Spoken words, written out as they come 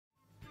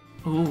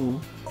Ooh.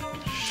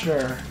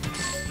 Sure.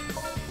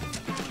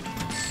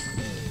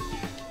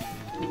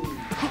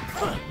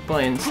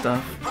 Buying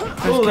stuff.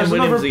 Oh, There's Ken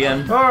Williams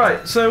again.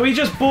 Alright, so we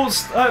just bought...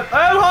 oh,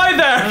 hi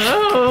there!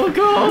 Oh,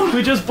 God!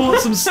 We just bought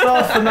some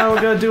stuff and now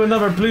we're going to do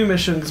another blue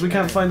mission because we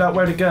can't find out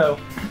where to go.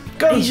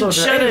 Gun Agent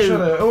soldier, Agent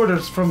Shadow.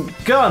 Orders from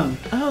Gun.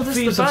 Oh, that's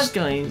Thieves the bad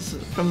guys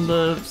from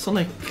the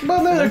Sonic.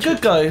 Well, no, they're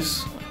good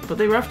guys. But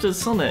they were after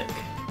Sonic.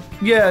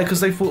 Yeah, because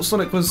they thought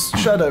Sonic was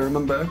Shadow,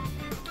 remember?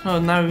 Oh,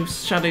 now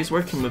Shadow's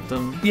working with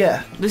them.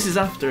 Yeah. This is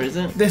after, is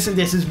it? This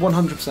is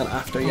 100%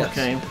 after, yes.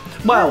 Okay.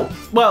 Well,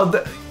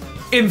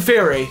 in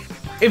theory.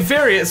 In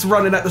theory, it's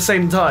running at the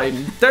same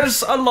time.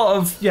 There's a lot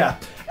of... Yeah.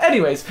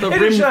 Anyways, the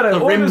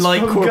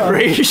Rimlight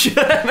Corporation.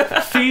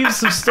 Thieves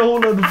have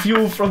stolen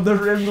fuel from the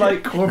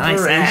Rimlight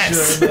Corporation.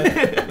 Nice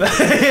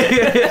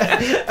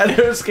And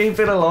they're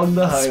escaping along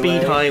the highway.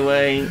 Speed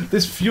highway.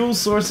 This fuel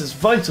source is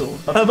vital.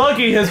 A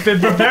buggy has been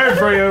prepared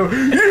for you.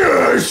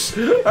 Yes!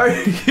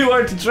 You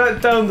are to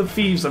track down the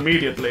thieves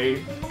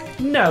immediately.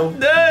 No.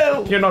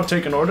 No! You're not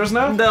taking orders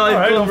now? No,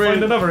 Alright, I'll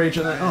find another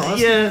agent then. Oh,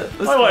 yeah.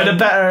 I wanted a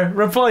better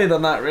reply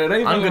than that,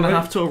 really. I'm gonna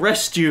have to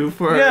arrest you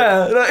for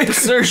like,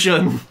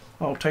 desertion.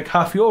 I'll take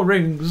half your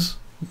rings.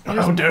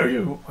 How dare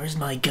you? Where's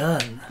my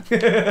gun?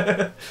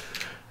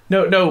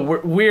 No,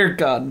 we're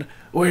gun.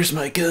 Where's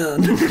my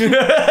gun?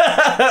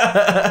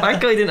 That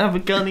guy didn't have a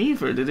gun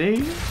either, did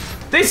he?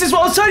 This is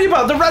what I was telling you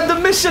about, the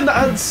random mission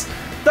that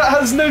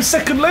has no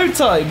second load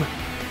time.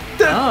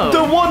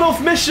 The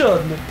one-off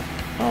mission.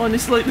 Oh, and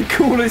it's like the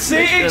coolest See,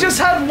 mission. it just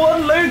had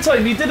one load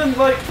time. He didn't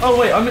like... Oh,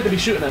 wait, I'm meant to be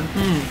shooting him.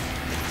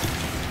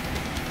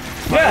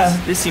 Yeah.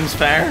 This seems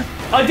fair.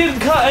 I didn't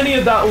cut any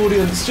of that,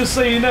 audience, just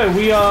so you know.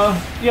 We are...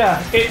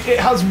 Yeah, it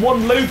has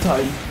one load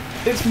time.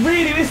 It's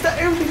the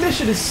only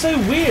mission is so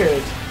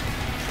weird.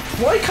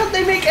 Why can't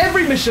they make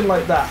every mission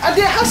like that? And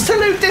it has to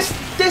load this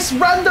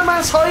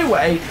random-ass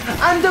highway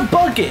and a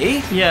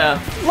buggy. Yeah.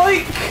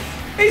 Like...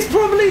 It's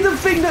probably the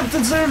thing that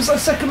deserves a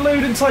second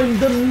loading time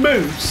the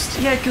most.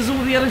 Yeah, because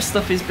all the other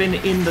stuff has been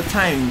in the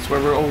towns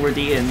where we're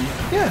already in.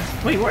 Yeah.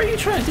 Wait, what are you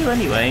trying to do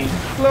anyway?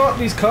 Blow up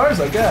these cars,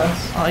 I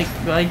guess.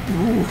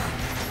 Ooh.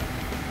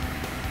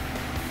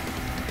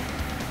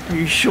 Are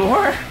you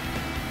sure?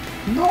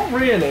 Not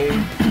really.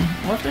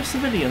 What if they're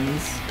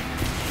civilians?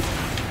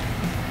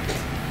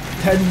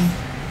 Then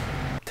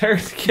their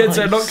kids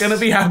are not going to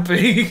be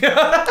happy.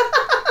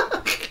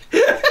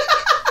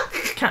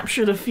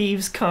 Capture the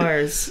thieves'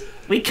 cars.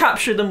 We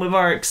captured them with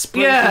our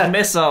explosive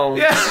missiles.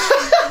 Yeah.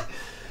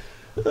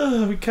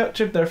 We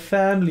captured their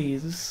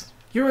families.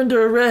 You're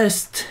under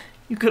arrest.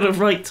 You got a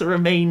right to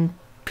remain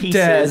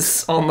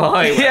pieces on the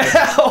highway.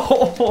 Yeah.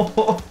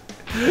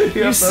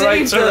 You have the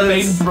right saved to us.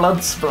 remain blood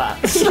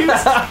splats.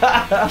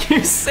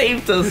 You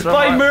saved us from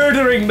by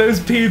murdering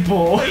those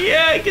people.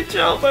 Yeah, good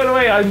job. By the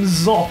way, I'm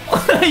Zop.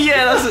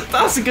 Yeah,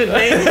 that's a good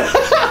name.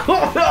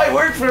 I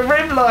work for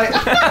Rimlight.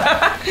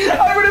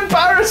 I'm an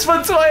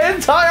embarrassment to my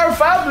entire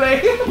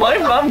family. My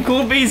mum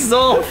called me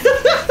Zop.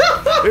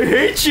 I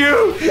hate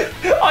you.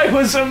 I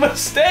was a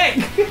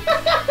mistake.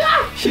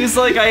 She's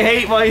like, I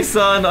hate my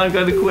son. I'm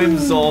going to call him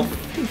Zop.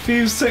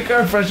 Thieves took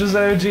our precious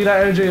energy.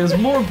 That energy is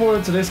more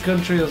important to this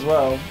country as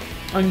well.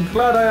 I'm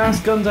glad I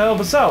asked Gun to help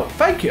us out.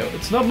 Thank you.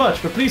 It's not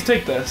much, but please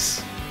take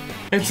this.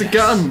 It's a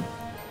gun.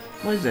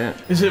 What is it?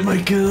 Is it my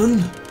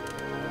gun?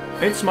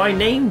 It's my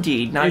name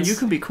deed. Now you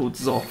can be called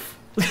Zoff.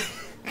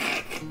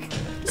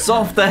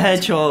 Zoff the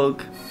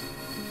Hedgehog.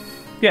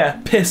 Yeah,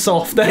 piss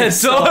off the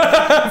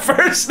hedgehog.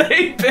 First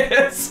name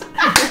Piss.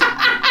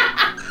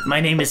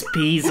 My name is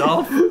Peas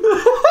Off.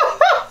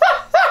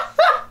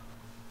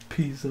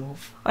 Peas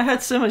off. I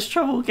had so much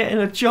trouble getting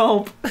a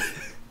job.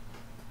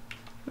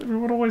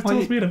 Everyone always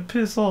tells me to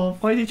piss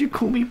off. Why did you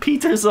call me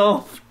Peter's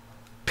Off?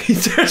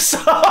 Peter's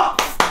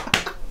off.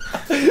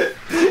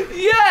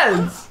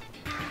 Yes.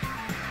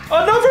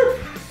 Another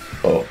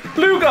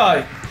blue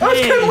guy. That's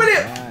Ken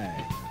Williams.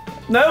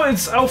 No,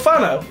 it's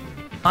Alfano.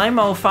 I'm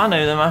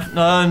Alfano, the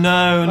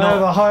No, not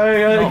the high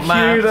IQ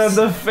maths. and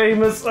the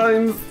famous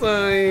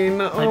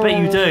Einstein. I bet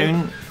you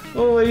don't.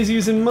 Always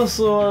using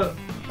muscle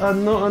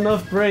and not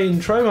enough brain.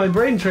 Try my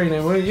brain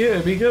training, won't you?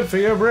 It'd be good for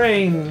your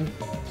brain.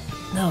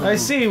 No. I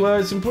see. Well,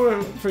 it's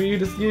important for you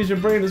to use your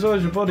brain as well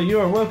as your body. You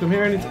are welcome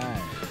here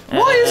anytime.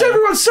 Why is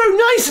everyone so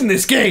nice in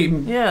this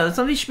game? Yeah,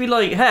 somebody should be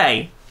like,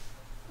 hey,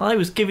 I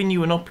was giving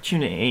you an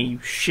opportunity, you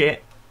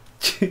shit.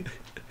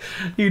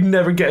 You'd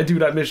never get to do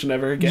that mission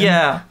ever again.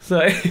 Yeah.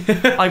 So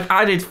I've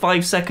added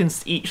 5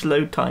 seconds to each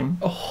load time.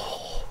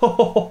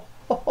 Oh,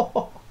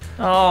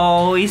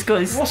 he's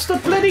got his... What's the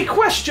bloody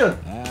question?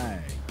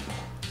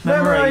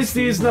 Memorize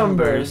these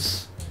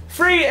numbers.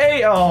 3,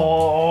 8.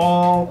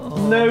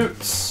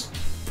 Notes.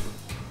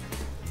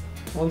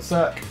 1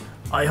 sec.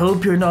 I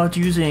hope you're not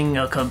using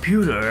a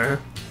computer.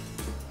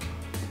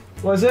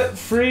 What is it?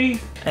 3,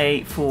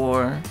 8,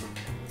 4,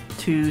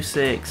 2,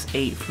 6,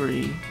 8,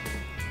 3.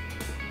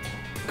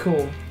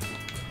 Cool.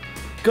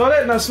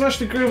 Got it? Now smash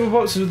the group of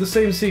boxes with the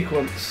same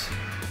sequence.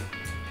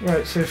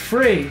 Right, so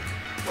 3,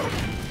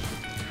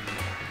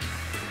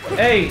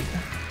 8,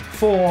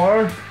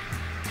 4,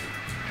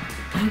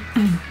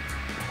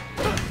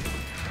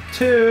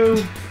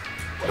 2,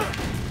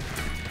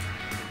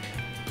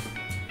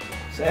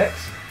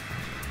 6,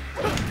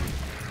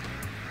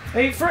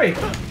 8, 3.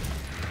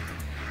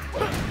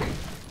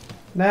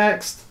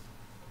 Next.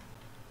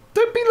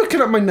 Don't be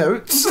looking at my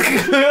notes.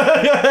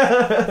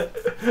 I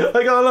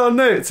got a lot of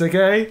notes,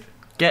 okay?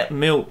 Get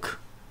milk.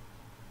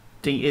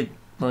 Dated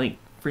like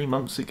 3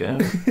 months ago.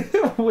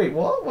 Wait,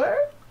 what?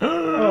 Where?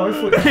 Oh, I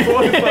thought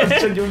it was a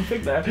genuine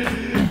thing there.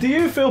 Do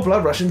you feel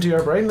blood rush into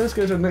your brain? Let's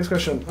go to the next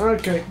question.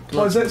 Okay.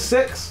 What is it?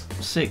 6?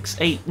 6,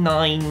 8,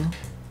 9,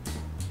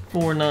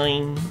 4,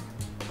 9,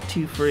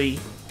 2, 3.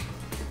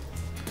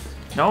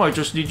 Now I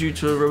just need you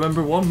to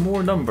remember one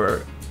more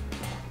number.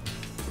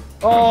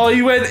 Oh,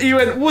 you went,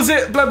 was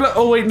it blah blah?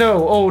 Oh, wait,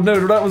 no. Oh,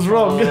 no, that was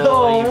wrong.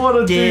 Oh, what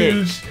a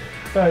douche.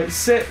 Right,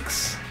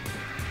 6.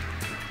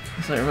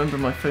 So I remember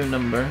my phone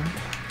number.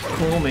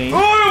 Call me. Oh,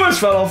 I almost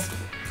fell off.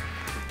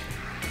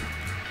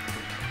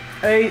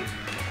 8,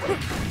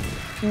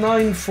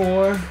 9,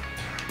 4.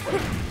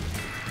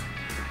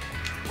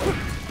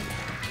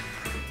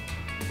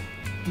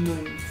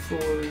 9,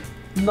 4.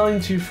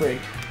 9, 2, 3.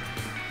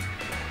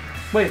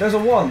 Wait, there's a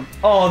 1.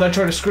 Oh, they're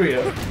trying to screw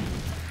you.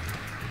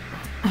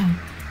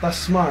 That's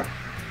smart.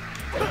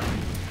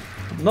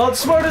 Not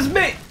smart as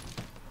me.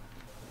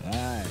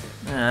 Aye.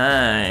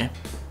 Aye.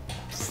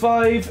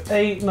 5,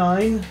 8,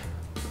 9.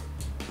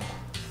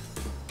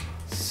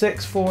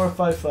 6, 4,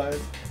 5,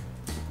 5.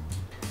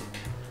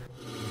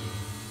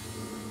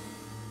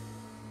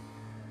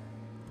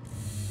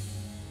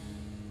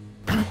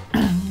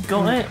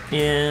 Got it?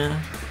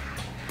 Yeah.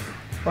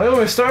 I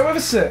always start with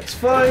a 6.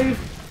 5.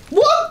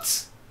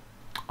 What?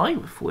 I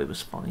thought it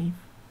was 5.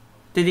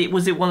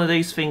 Was it one of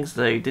those things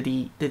though? Did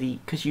he,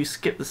 because you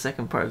skipped the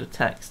second part of the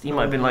text. He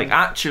might have been like,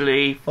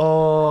 actually,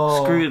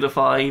 screw the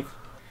 5.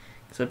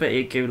 So I bet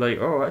he'd go like,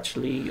 oh,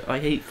 actually, I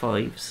hate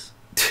 5s.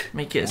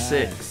 Make it a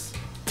 6.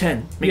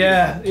 10.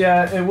 Yeah,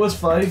 it was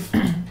 5.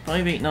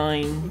 5, 8,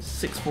 9,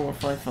 6, 4,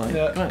 5, 5.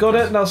 Yeah, got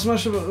it. Now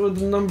smash it with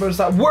the numbers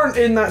that weren't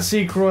in that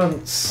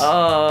sequence.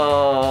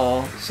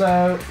 Oh.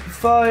 So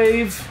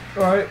 5,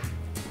 right?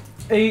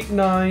 8,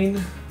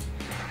 9,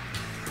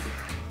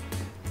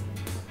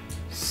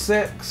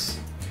 6,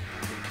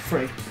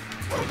 3.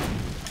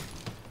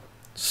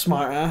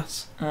 Smart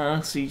ass.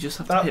 So you just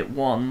have to hit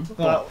 1.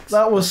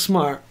 That was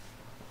smart.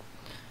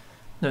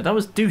 No, that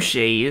was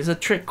douchey. It's a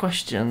trick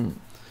question.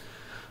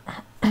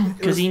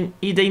 Because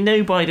they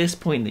know by this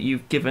point that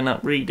you've given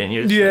up reading.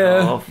 You're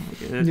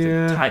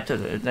just typed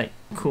it. Like,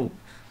 cool.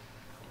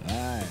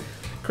 Aye.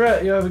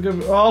 Correct, you have a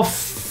good. Oh,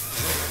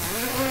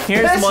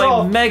 here's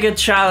my mega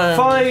challenge.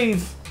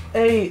 5,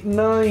 8,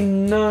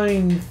 9,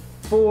 9,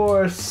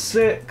 4,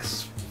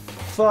 6,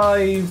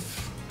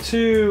 5,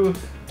 2,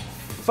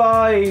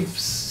 5,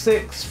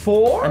 6,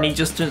 4. And he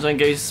just turns around and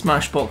goes,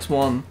 Smashbox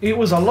 1. It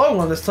was a long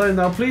one this time.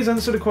 Now, please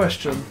answer the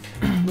question.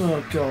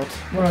 Oh God.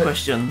 What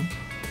question?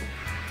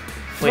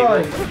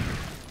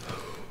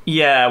 5.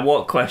 Yeah,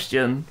 what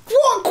question?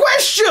 What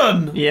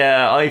question?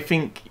 Yeah, I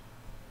think.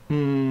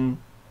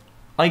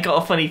 I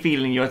got a funny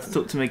feeling you had to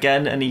talk to him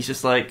again, and he's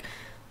just like,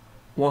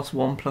 what's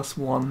 1 plus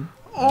 1?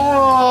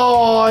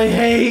 Oh, I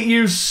hate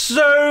you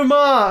so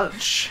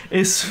much.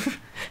 It's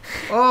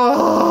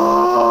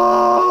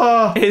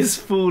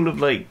full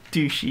of like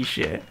douchey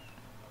shit.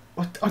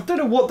 I don't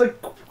know what the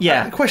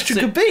question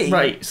could be.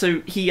 Right,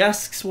 so he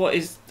asks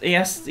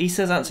he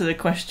says answer the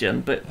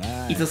question, but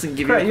he doesn't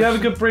give you you have a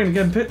good brain.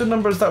 Again, pick the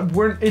numbers that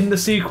weren't in the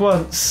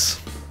sequence.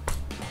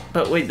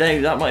 But wait,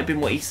 no, that might have been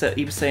what he said.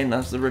 He was saying that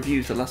was the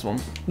review for the last one.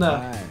 No.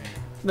 Aye.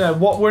 No,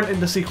 what weren't in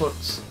the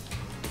sequence?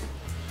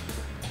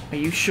 Are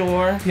you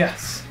sure?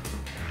 Yes.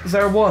 Is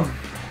there a 1?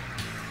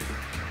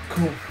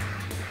 Cool.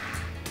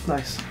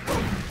 Nice.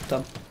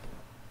 Done.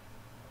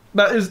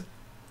 That is...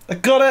 I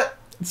got it.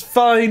 It's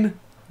fine.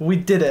 We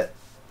did it.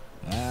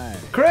 Aye.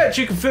 Correct.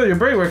 You can feel your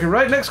brain working.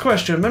 Right, next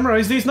question.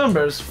 Memorize these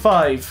numbers.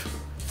 5.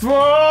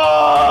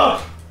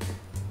 4.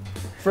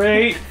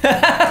 3.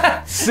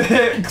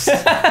 6.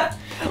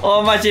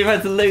 Oh, imagine if I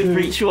had to load for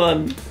each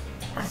one.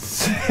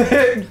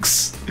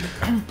 6.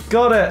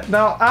 Got it.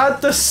 Now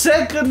add the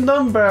second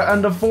number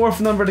and the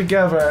fourth number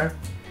together.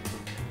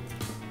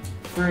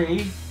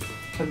 3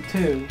 and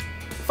 2.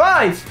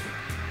 5.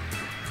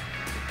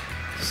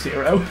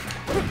 0.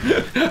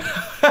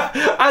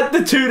 Add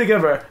the 2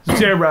 together.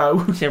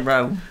 0.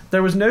 0.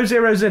 There was no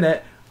zeros in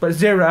it, but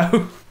 0. I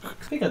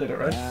think I did it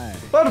right. Aye.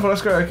 Wonderful.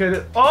 Let's go.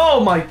 Okay. Oh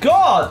my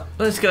God.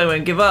 Let's go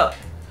and give up.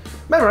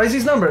 Memorize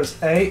these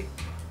numbers. 8,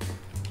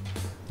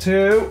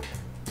 2,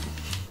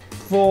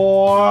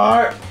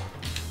 4,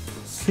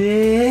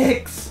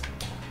 6,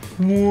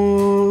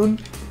 1,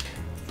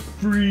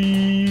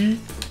 3,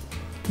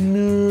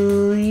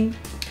 9.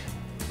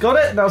 Got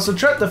it? Now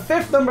subtract the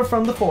 5th number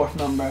from the 4th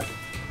number.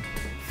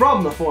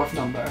 From the 4th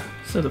number.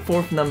 So the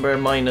 4th number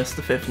minus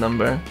the 5th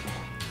number.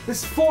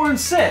 It's 4 and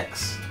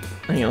 6.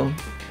 Hang on.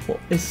 What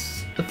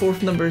is the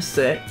 4th number is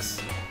 6.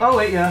 Oh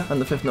wait, yeah.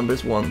 And the 5th number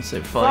is 1,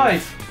 so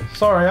 5. 5.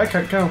 Sorry, I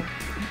can't count.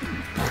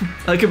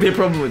 That could be a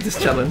problem with this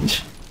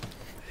challenge.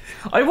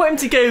 I want him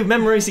to go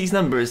memorise these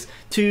numbers.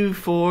 2,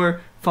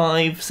 4,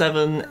 5,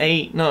 7,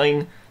 8,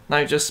 9.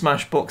 Now just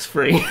smash box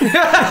 3.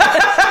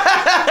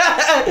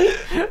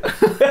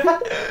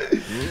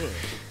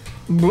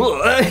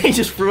 He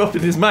just threw up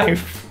in his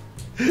mouth.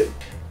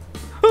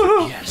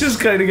 Just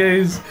kind of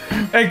goes,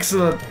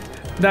 excellent.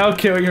 Now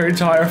kill your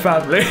entire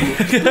family.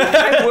 Look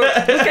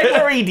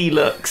how worried he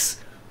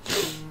looks.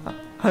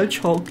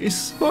 Hedgehog is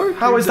smarter.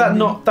 How is that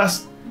not?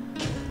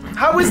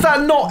 How is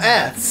that not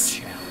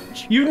S?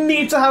 You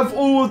need to have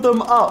all of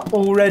them up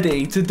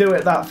already to do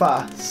it that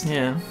fast.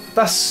 Yeah.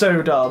 That's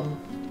so dumb.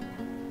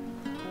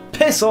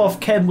 Piss off,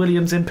 Ken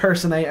Williams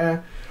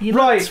impersonator. He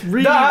looks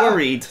really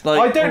worried. Like,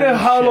 I don't know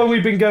how shit. long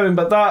we've been going,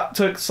 but that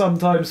took some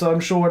time, so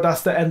I'm sure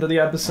that's the end of the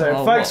episode.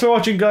 Oh, Thanks for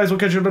watching, guys. We'll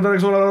catch you in the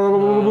next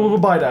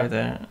one. Bye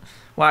now.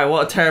 Wow,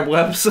 what a terrible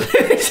episode.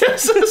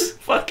 Just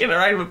fucking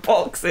around with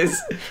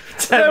boxes.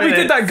 Yeah, we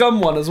did that gun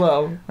one as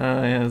well.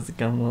 Oh, yeah, it was the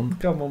gun one. The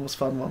gun one was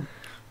fun one.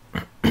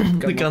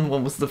 The gun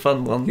one was the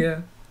fun one.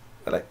 Yeah,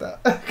 I like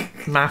that.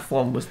 Math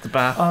one was the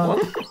bath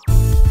one.